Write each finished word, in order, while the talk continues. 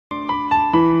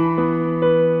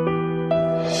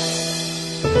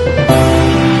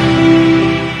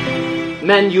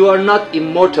Man, you are not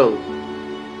immortal.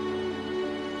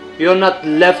 You are not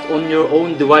left on your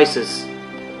own devices.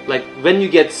 Like when you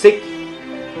get sick,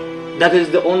 that is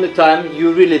the only time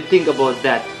you really think about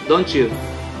that, don't you?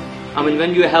 I mean,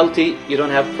 when you're healthy, you don't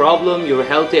have problem, you're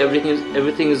healthy,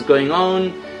 everything is going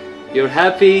on, you're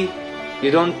happy,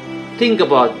 you don't think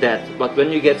about that. But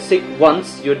when you get sick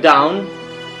once, you're down,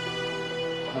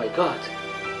 oh my God,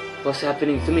 what's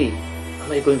happening to me?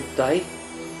 Am I going to die?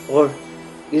 Or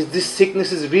is this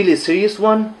sickness is really a serious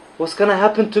one? What's gonna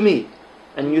happen to me?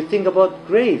 And you think about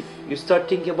grave, you start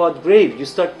thinking about grave, you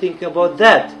start thinking about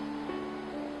that.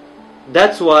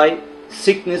 That's why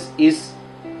sickness is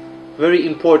very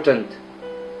important.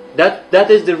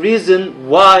 That is the reason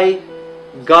why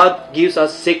God gives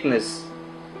us sickness.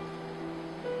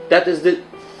 That is the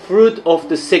fruit of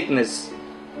the sickness.